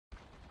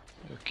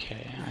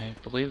Okay, I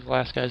believe the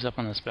last guy's up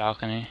on this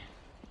balcony.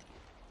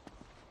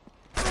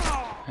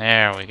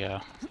 There we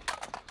go.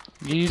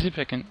 Easy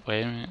picking.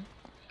 Wait a minute.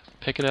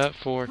 Pick it up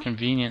for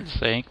convenience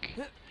sake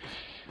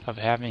of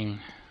having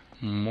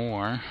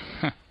more.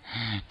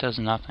 It does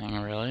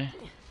nothing really.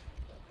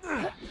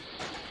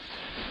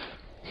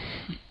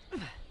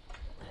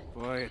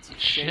 Boy, it's a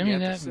shame Shimmy you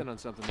have that to sit on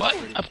something butt that's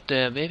pretty. up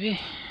there, baby.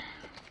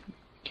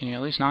 Can you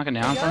at least knock it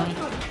down for me?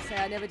 Say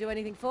I never do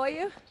anything for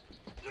you?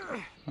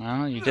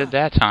 Well, you did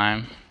that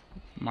time.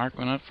 Mark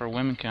went up for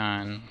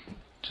womankind.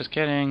 Just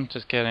kidding,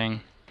 just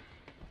kidding.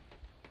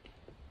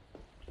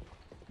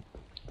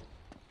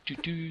 Do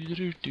do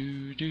do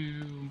do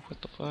do.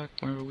 What the fuck?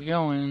 Where are we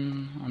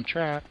going? I'm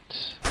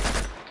trapped.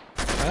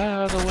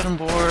 Ah, the wooden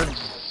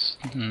boards.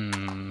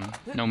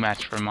 No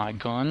match for my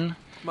gun.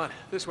 Come on,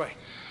 this way.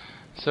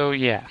 So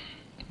yeah,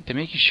 they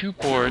make you shoot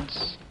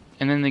boards,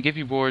 and then they give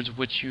you boards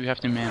which you have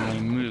to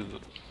manually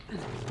move.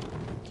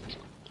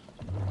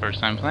 First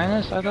time playing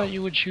this, I thought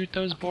you would shoot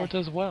those boards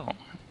as well.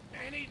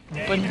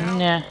 But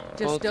nah,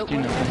 bullets do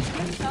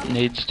nothing.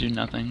 Nades do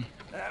nothing.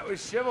 That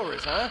was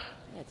chivalrous, huh?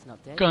 It's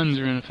not dead. Guns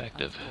are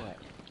ineffective.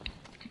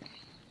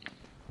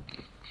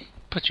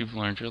 But you've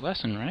learned your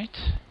lesson, right?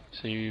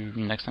 So you,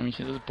 next time you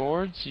see those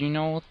boards, you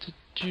know what to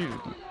do.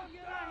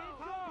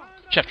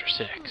 Chapter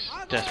 6,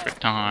 Desperate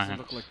Doesn't Times.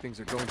 look like things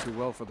are going too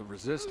well for the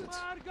resistance.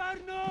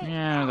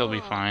 Yeah, they'll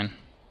be fine.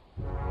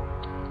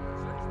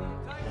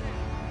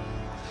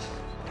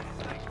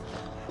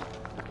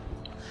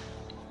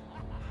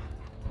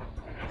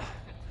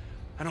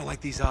 I don't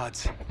like these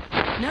odds.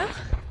 No?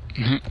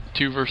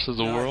 2 versus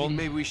the No, I world? think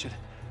maybe we should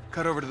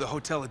cut over to the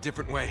hotel a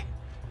different way.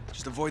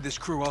 Just avoid this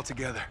crew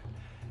altogether.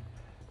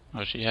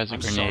 Oh, she has a I'm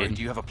grenade. sorry,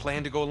 do you have a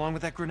plan to go along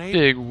with that grenade?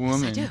 Big Yes,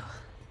 woman. I do.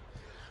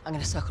 I'm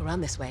gonna circle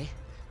around this way,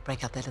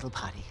 break up their little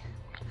party.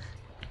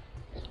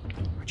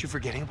 Aren't you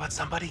forgetting about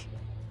somebody?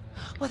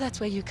 Well,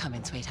 that's where you come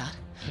in, sweetheart.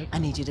 I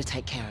need you to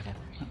take care of him.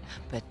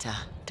 But,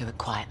 do it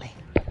quietly.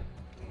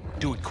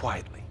 Do it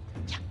quietly.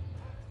 Yeah.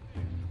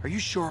 Are you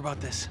sure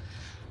about this?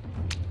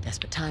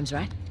 Desperate times,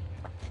 right?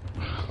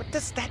 What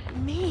does that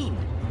mean?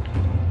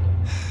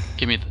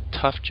 Give me the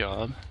tough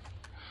job.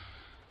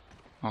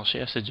 All she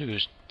has to do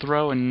is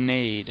throw a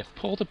nade.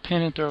 Pull the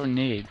pin and throw a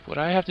nade. What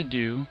I have to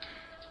do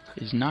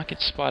is not get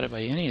spotted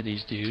by any of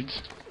these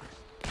dudes.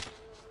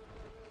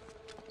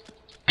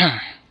 Go,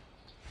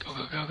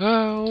 go, go,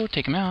 go.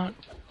 Take him out.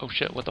 Oh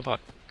shit, what the fuck?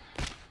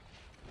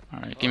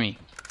 Alright, give me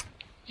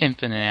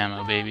infinite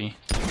ammo, baby.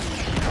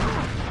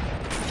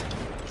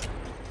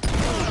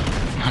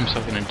 I'm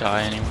still gonna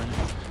die anyway.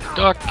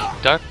 Duck,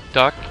 duck,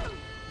 duck.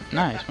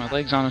 Nice, my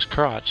leg's on his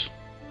crotch.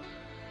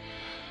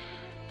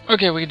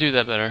 Okay, we could do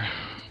that better.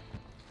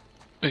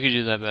 We could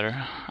do that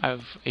better. I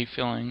have a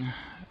feeling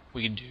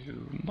we could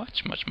do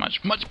much, much,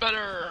 much, much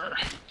better.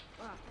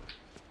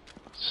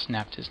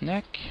 Snapped his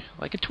neck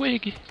like a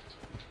twig.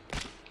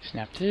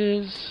 Snapped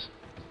his.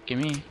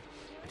 Gimme.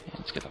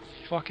 Let's get the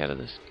fuck out of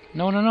this.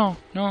 No, no, no.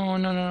 No,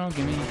 no, no, no.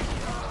 Gimme.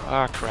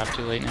 Ah, crap.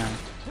 Too late now.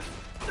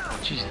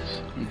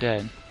 Jesus. I'm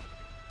dead.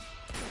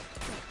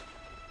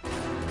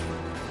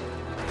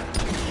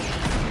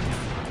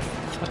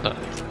 What the?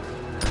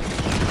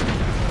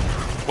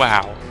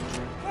 Wow.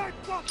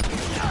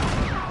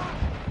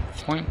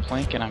 Point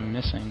blank and I'm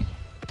missing.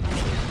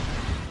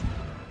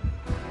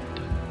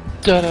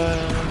 Da-da!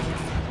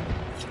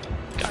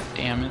 God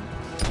damn it.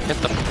 Hit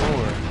the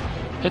floor.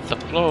 Hit the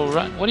floor.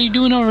 Run. What are you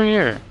doing over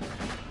here?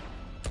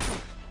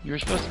 You were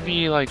supposed to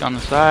be like on the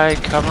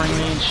side covering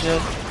me and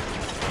shit.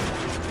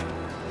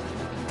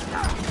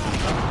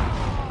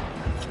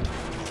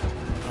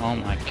 Oh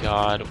my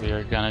god, we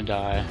are gonna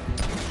die.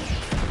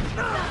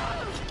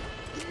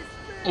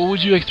 What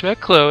would you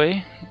expect,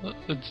 Chloe?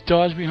 Let's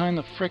dodge behind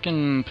the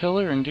frickin'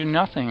 pillar and do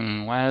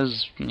nothing.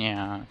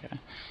 Yeah, okay.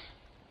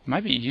 It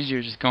might be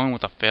easier just going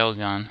with a fail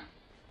gun.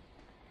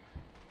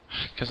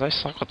 Because I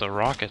suck with the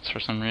rockets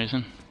for some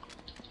reason.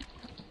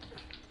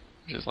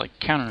 Which is like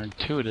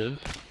counterintuitive.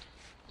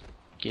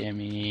 Give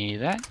me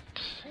that.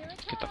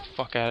 Get the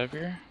fuck out of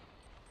here.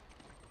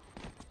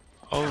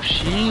 Oh,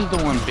 she's the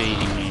one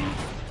baiting me.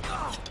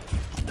 Oh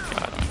my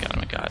god, oh my god, oh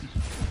my god.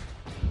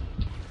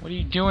 What are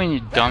you doing,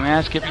 you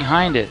dumbass? Get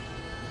behind it.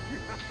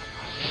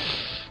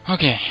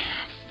 Okay.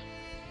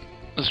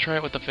 Let's try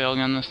it with the fail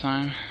gun this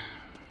time.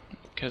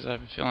 Because I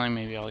have a feeling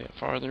maybe I'll get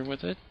farther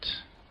with it.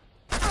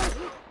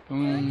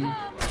 Boom.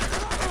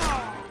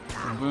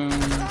 Boom.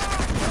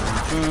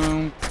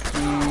 Boom.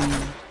 Boom.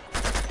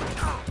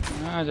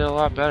 I did a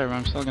lot better, but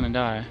I'm still gonna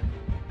die.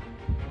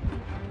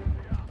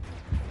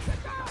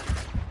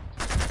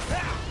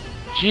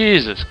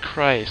 Jesus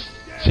Christ.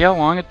 See how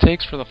long it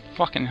takes for the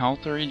fucking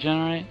health to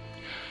regenerate?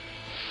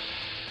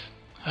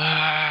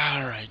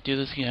 Alright, do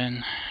this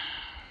again.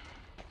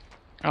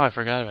 Oh, I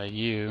forgot about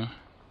you.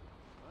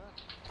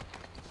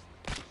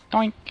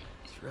 Doink!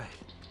 That's right.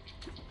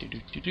 Do do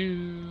do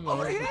do.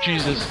 Oh,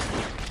 Jesus.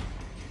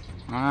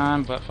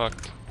 I'm butt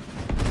fucked.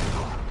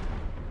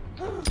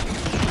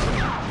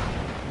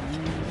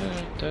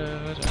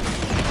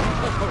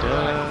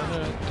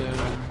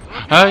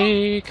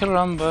 Ay,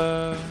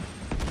 caramba.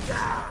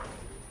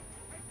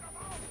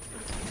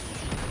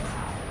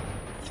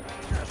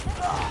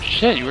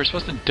 Shit, you were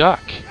supposed to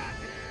duck.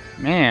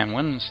 Man,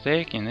 one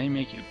mistake and they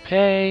make you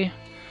pay.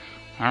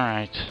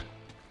 Alright.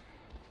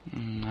 I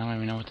don't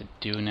even know what to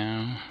do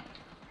now.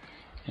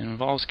 It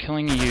involves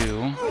killing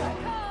you,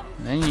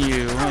 then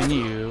you, and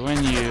you,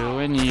 and you,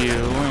 and you,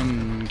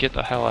 and get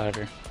the hell out of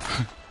here.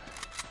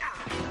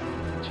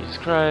 Jesus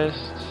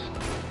Christ.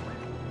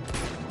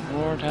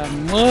 Lord have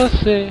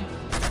mercy.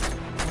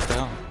 What the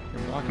hell?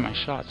 You're blocking my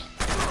shots.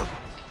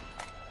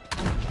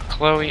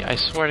 Chloe, I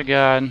swear to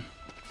God,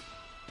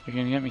 you're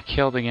gonna get me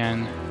killed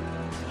again.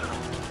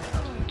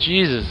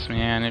 Jesus,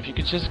 man, if you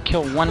could just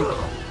kill one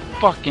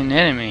fucking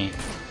enemy.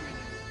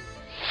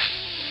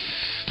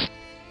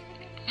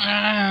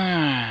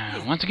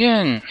 Once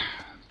again,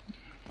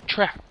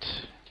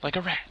 trapped like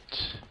a rat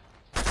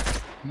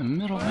in the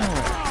middle of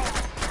nowhere.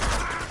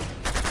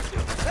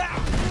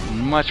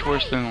 Much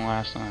worse than the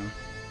last time.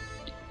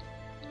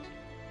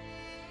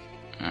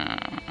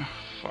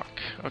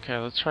 Fuck. Okay,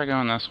 let's try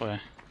going this way.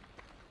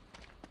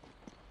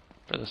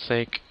 For the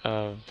sake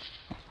of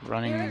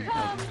running.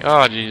 Like,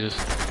 oh Jesus.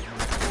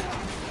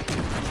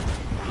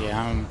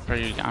 Yeah,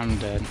 I'm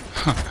dead.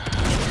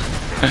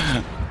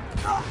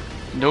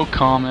 No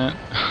comment.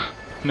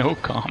 No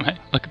comment.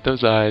 Look at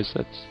those eyes.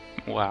 That's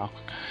wow.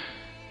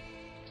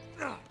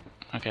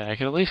 Okay, I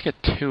could at least get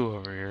 2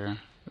 over here.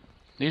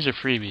 These are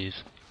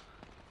freebies.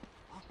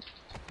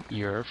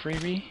 You're a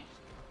freebie?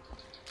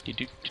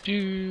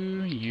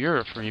 You're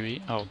a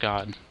freebie. Oh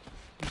God.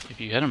 If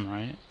you hit him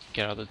right,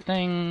 get out of the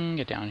thing,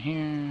 get down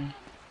here.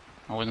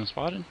 I wasn't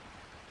spotted?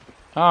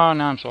 Oh,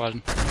 now I'm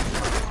spotted.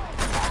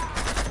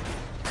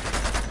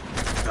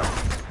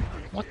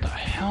 What the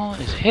hell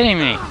is hitting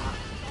me?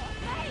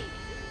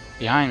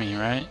 Behind me,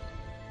 right?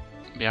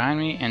 Behind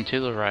me and to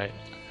the right.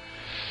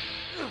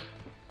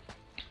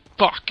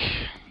 Fuck!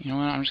 You know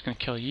what? I'm just gonna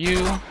kill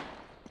you.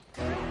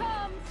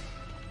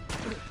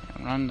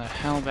 Run the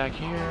hell back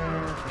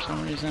here for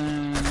some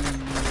reason.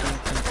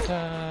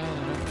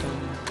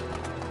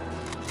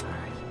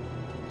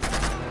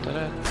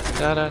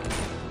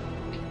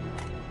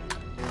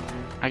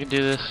 I can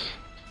do this.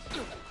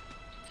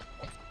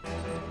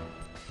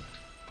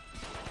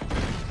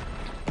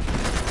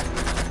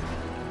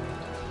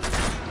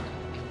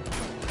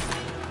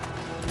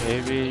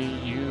 Baby,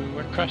 you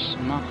are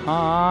crushing my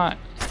heart.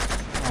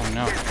 Oh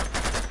no.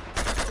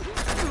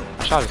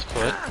 I shot his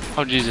foot.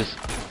 Oh Jesus.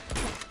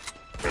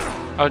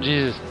 Oh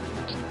Jesus.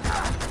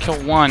 Just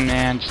kill one,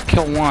 man. Just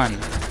kill one.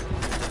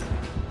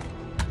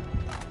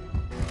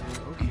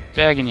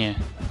 Begging you.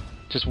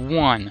 Just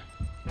one.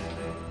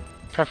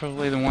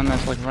 Preferably the one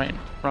that's like right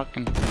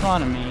in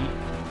front of me.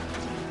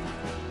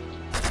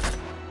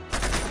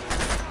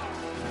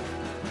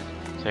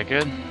 Is that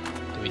good?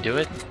 Did we do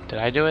it? Did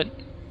I do it?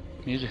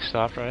 Music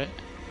stopped, right?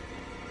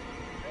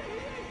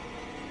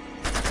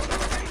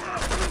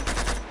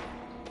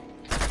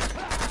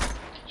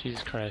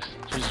 Jesus Christ.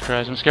 Jesus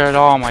Christ, I'm scared.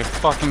 Oh my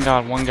fucking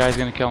God, one guy's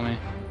gonna kill me.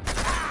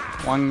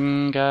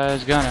 One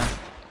guy's gonna.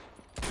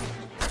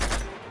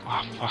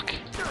 Oh, fuck.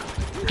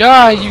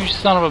 Die, you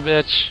son of a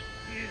bitch!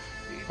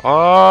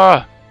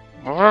 Oh!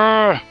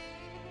 Oh!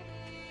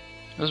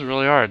 This is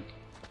really hard.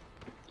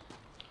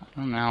 I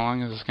don't know how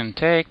long this is gonna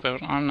take,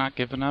 but I'm not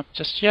giving up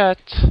just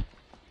yet.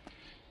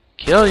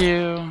 Kill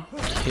you!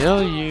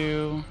 Kill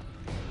you!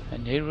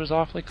 That nade was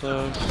awfully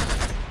close.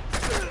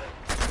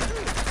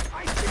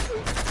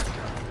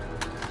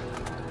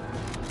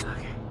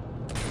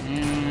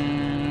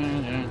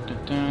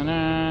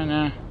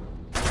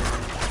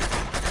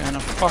 Gonna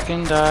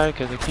fucking die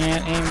because I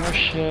can't aim or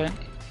shit.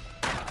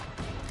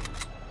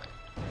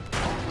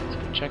 Let's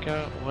go check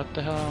out what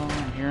the hell.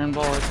 I'm hearing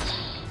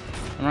bullets.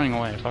 I'm running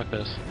away. Fuck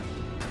this.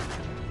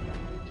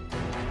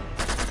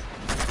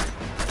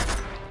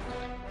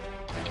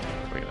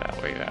 Where you at?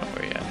 Where you at?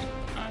 Where you at?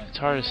 It's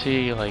hard to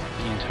see like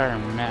the entire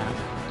map.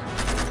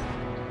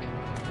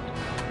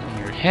 When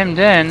you're hemmed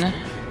in.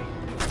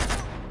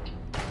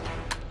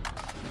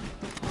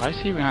 Oh, I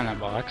see you behind that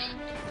box.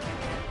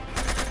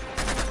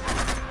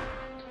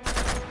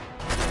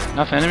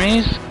 Enough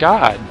enemies?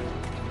 God.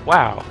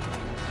 Wow.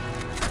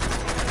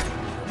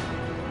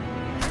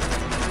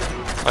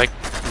 Like,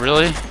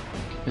 really?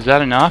 Is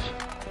that enough?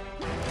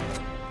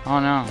 Oh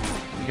no.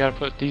 You gotta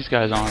put these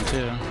guys on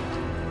too.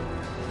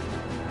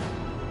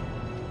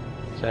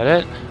 Is that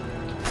it?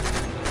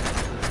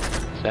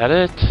 Is that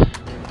it?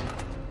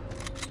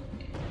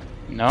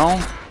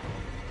 No?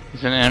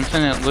 Is it an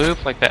infinite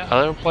loop like that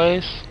other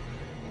place?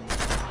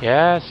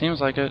 Yeah, it seems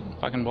like it.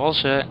 Fucking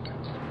bullshit.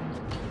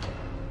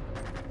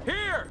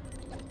 Here!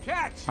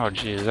 Catch! Oh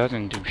jeez, that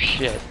didn't do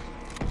shit.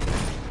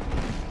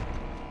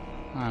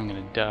 I'm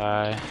gonna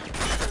die.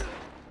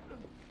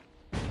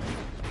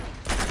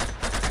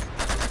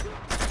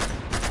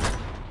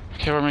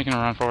 Okay, we're making a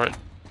run for it.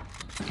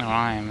 No,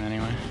 I am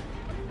anyway.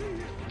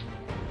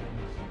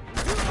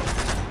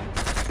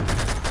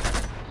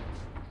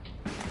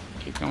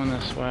 Keep going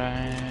this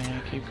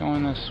way. Keep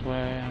going this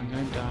way. I'm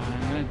gonna die.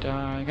 I'm gonna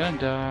die. I'm gonna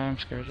die. I'm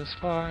scared as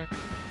fuck.